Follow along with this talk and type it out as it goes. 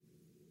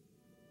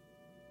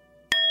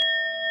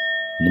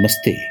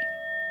Namaste.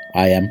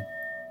 I am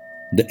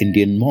the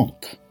Indian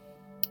monk.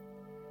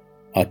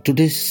 Our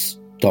today's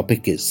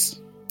topic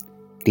is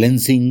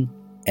cleansing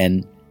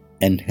and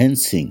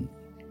enhancing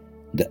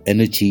the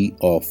energy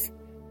of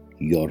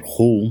your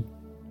home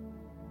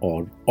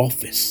or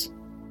office.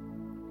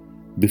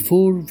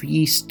 Before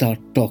we start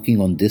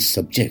talking on this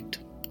subject,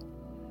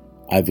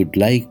 I would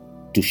like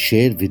to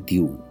share with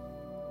you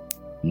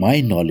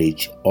my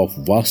knowledge of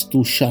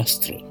Vastu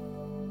Shastra.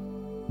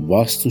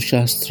 Vastu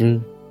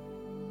Shastra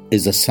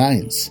is a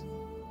science,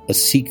 a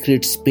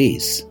secret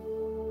space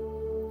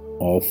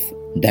of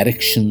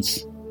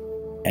directions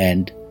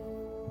and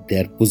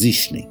their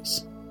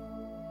positionings.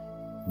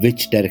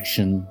 Which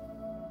direction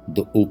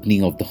the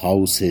opening of the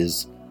house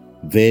is,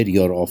 where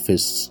your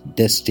office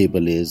desk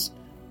table is,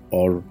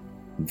 or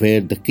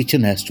where the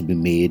kitchen has to be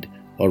made,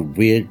 or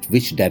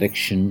which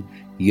direction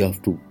you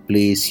have to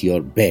place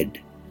your bed.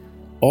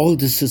 All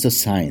this is a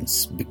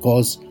science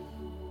because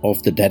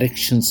of the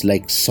directions,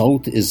 like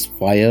south is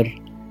fire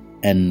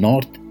and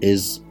north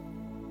is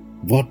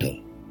water.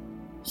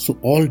 So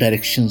all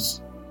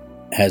directions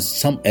has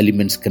some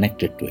elements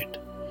connected to it.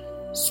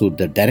 So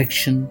the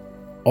direction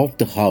of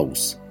the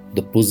house,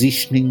 the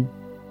positioning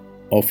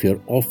of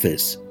your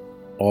office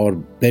or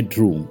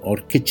bedroom or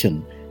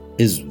kitchen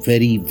is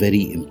very,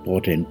 very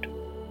important.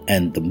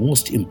 And the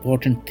most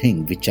important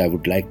thing which I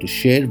would like to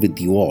share with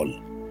you all,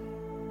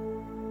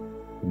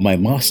 my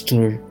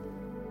master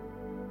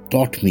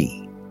taught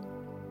me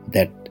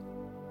that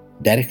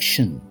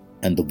direction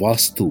and the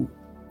Vastu,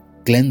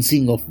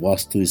 cleansing of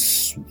Vastu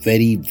is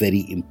very,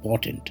 very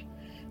important.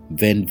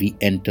 When we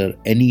enter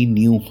any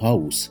new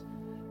house,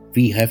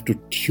 we have to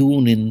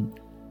tune in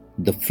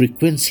the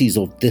frequencies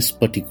of this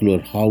particular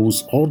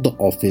house or the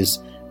office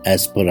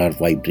as per our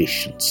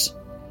vibrations.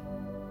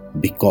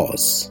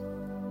 Because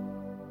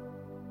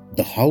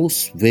the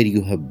house where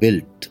you have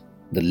built,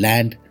 the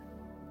land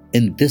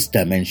in this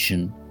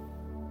dimension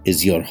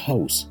is your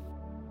house.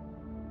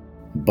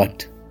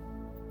 But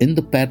in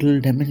the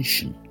parallel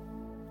dimension,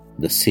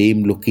 the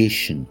same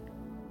location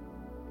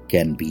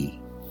can be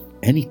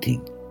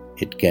anything.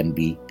 It can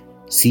be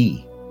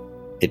sea,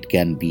 it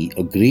can be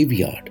a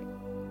graveyard,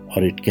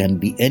 or it can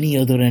be any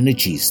other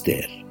energies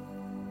there.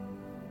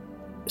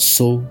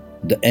 So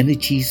the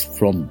energies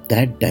from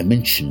that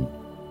dimension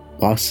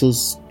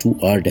passes to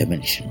our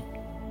dimension,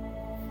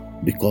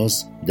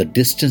 because the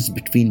distance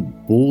between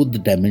both the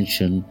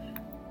dimension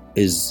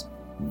is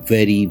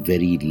very,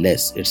 very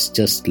less. It's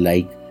just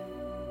like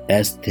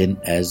as thin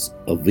as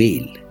a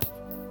veil.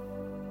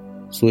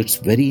 So it's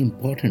very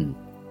important.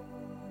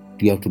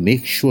 You have to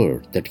make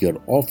sure that your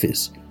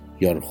office,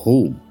 your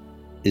home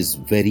is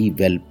very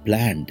well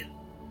planned,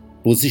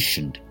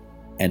 positioned,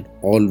 and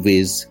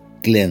always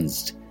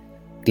cleansed.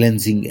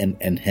 Cleansing and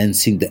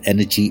enhancing the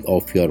energy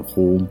of your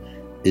home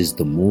is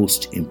the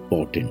most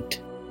important.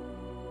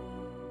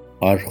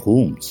 Our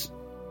homes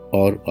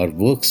or our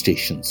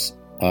workstations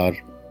are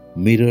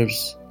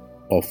mirrors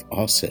of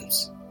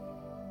ourselves.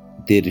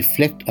 They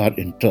reflect our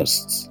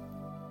interests,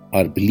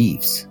 our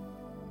beliefs,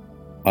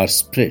 our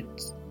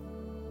spirits,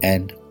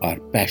 and our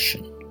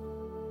passion.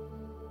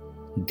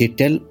 They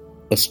tell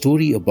a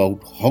story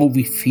about how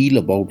we feel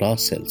about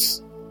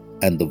ourselves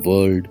and the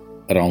world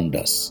around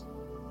us.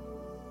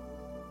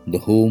 The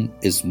home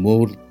is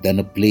more than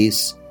a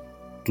place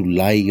to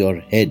lie your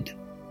head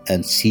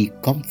and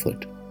seek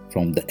comfort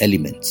from the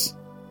elements.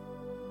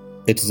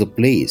 It is a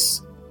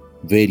place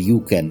where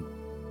you can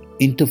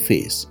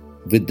interface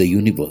with the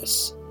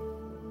universe.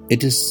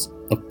 It is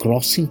a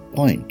crossing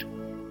point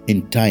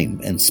in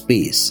time and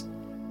space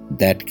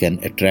that can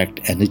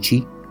attract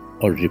energy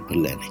or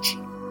repel energy.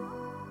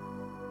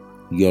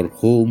 Your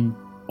home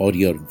or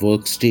your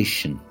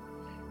workstation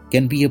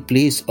can be a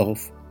place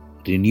of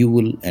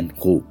renewal and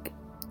hope.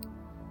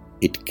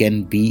 It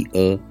can be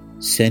a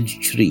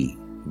sanctuary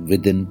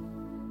within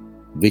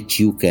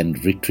which you can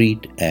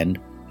retreat and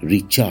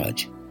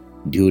recharge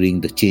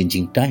during the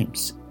changing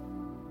times.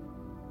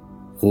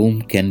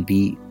 Home can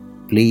be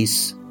a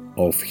place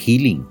of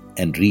healing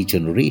and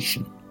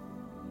regeneration.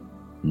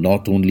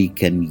 Not only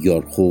can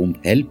your home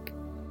help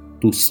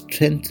to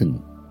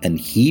strengthen and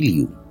heal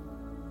you,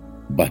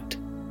 but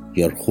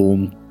your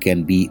home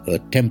can be a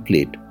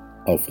template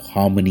of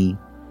harmony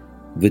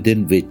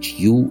within which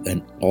you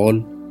and all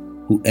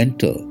who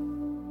enter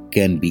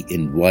can be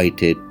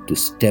invited to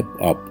step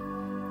up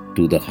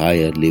to the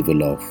higher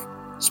level of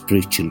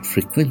spiritual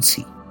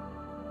frequency.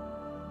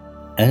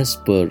 As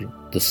per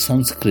the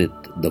Sanskrit,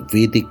 the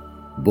Vedic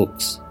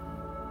books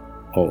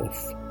of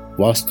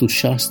Vastu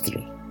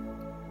Shastra,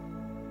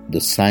 the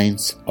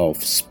science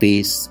of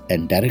space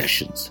and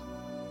directions,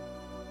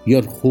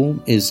 your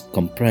home is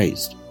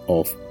comprised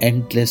of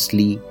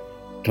endlessly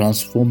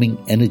transforming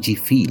energy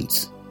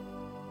fields.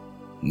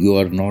 You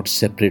are not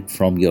separate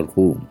from your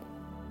home.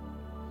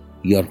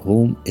 Your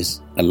home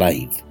is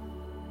alive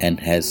and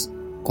has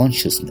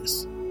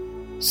consciousness.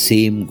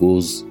 Same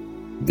goes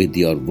with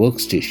your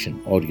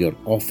workstation or your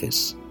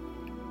office,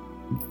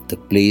 the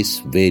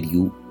place where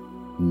you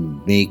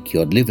make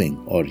your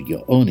living or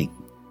your earning.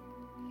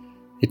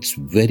 it's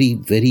very,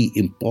 very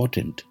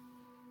important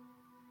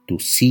to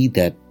see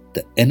that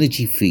the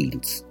energy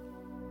fields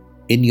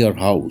in your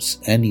house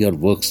and your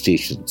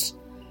workstations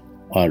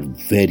are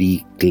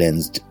very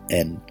cleansed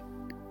and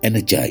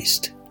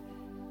energized.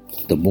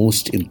 The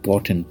most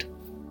important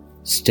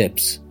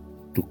steps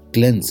to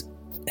cleanse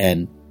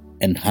and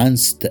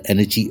enhance the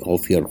energy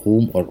of your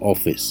home or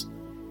office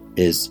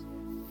is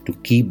to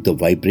keep the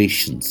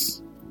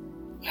vibrations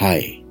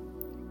high,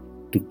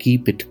 to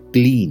keep it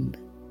clean,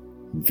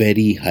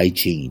 very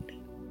hygiene,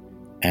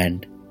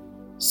 and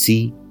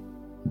see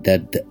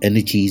that the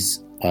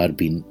energies are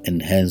being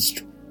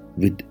enhanced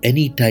with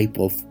any type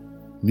of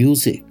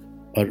music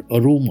or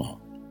aroma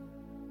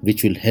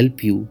which will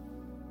help you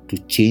to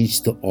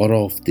change the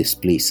aura of these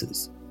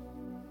places.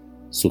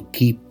 So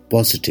keep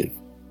positive,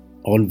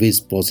 always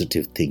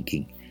positive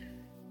thinking,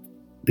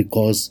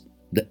 because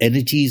the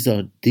energies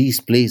of these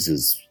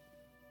places,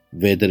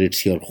 whether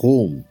it's your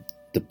home,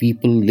 the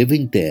people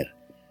living there,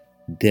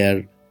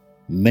 their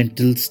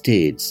mental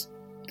states,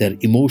 their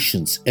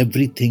emotions,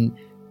 everything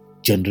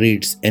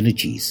generates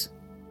energies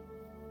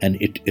and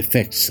it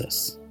affects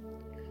us.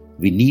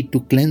 We need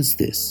to cleanse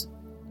this.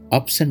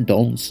 Ups and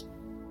downs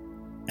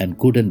and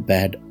good and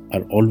bad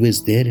are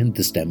always there in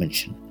this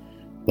dimension,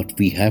 but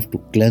we have to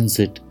cleanse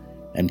it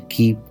and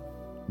keep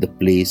the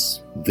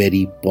place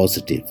very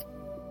positive.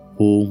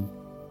 Home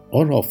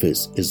or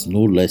office is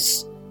no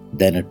less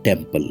than a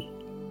temple.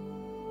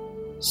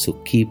 So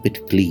keep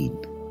it clean.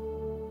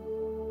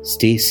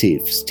 Stay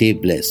safe, stay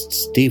blessed,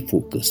 stay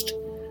focused.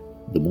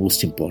 The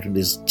most important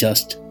is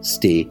just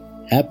stay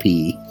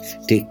happy.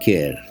 Take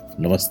care.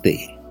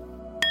 Namaste.